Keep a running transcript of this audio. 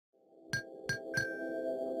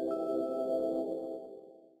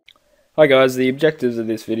Hi guys, the objectives of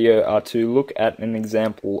this video are to look at an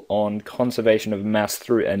example on conservation of mass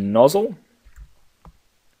through a nozzle.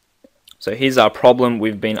 So here's our problem.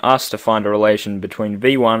 We've been asked to find a relation between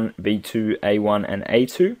V1, V2, A1 and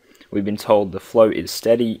A2. We've been told the flow is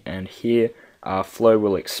steady, and here our flow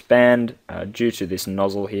will expand due to this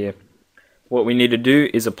nozzle here. What we need to do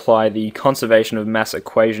is apply the conservation of mass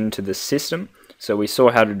equation to the system. So we saw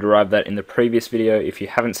how to derive that in the previous video. If you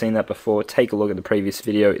haven't seen that before, take a look at the previous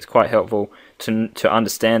video. It's quite helpful to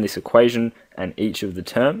understand this equation and each of the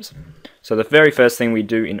terms. So the very first thing we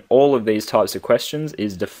do in all of these types of questions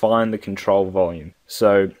is define the control volume.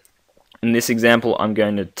 So in this example, I'm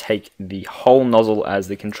going to take the whole nozzle as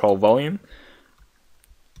the control volume.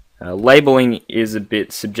 Labeling is a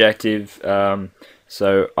bit subjective,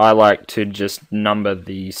 so I like to just number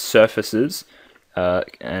the surfaces. You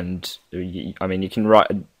can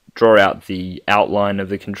draw out the outline of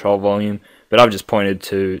the control volume, but I've just pointed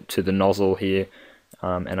to the nozzle here,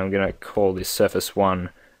 and I'm going to call this surface 1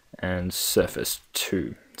 and surface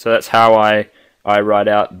 2. So that's how I write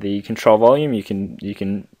out the control volume. You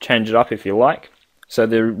can change it up if you like. So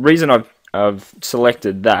the reason I've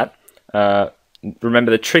selected that,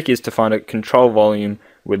 remember the trick is to find a control volume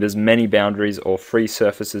with as many boundaries or free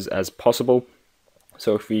surfaces as possible.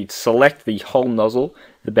 So if we select the whole nozzle,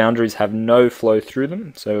 the boundaries have no flow through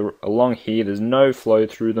them. So along here, there's no flow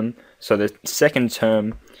through them. So the second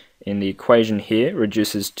term in the equation here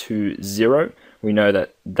reduces to 0. We know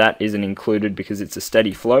that that isn't included because it's a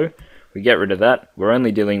steady flow. We get rid of that. We're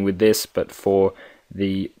only dealing with this, but for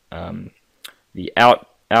the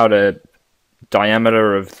outer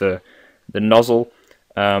diameter of the nozzle,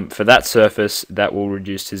 for that surface, that will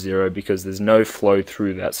reduce to 0 because there's no flow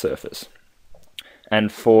through that surface. And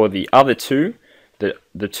for the other two,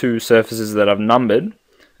 the two surfaces that I've numbered,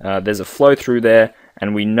 there's a flow through there,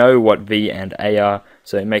 and we know what V and A are,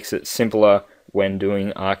 so it makes it simpler when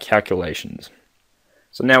doing our calculations.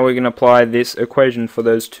 So now we're going to apply this equation for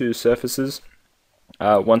those two surfaces.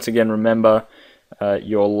 Once again, remember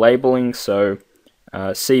your labeling, so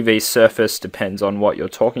CV surface depends on what you're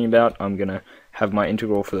talking about. I'm going to have my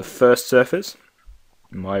integral for the first surface,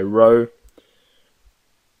 my rho,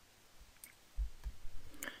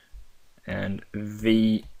 and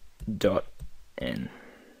V dot N,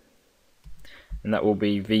 and that will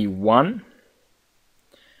be V1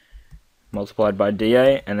 multiplied by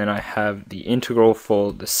dA, and then I have the integral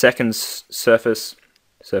for the second surface,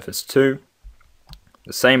 surface 2,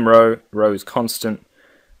 the same rho is constant,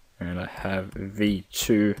 and I have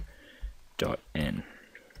V2 dot N,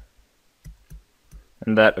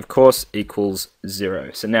 and that of course equals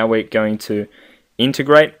 0. So now we're going to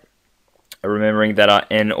integrate, remembering that our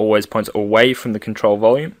n always points away from the control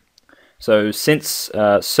volume. So since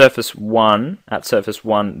surface 1, at surface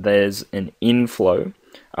 1 there's an inflow,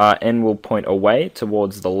 our n will point away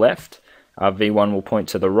towards the left, our v1 will point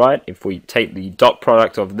to the right. If we take the dot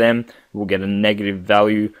product of them, we'll get a negative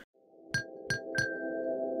value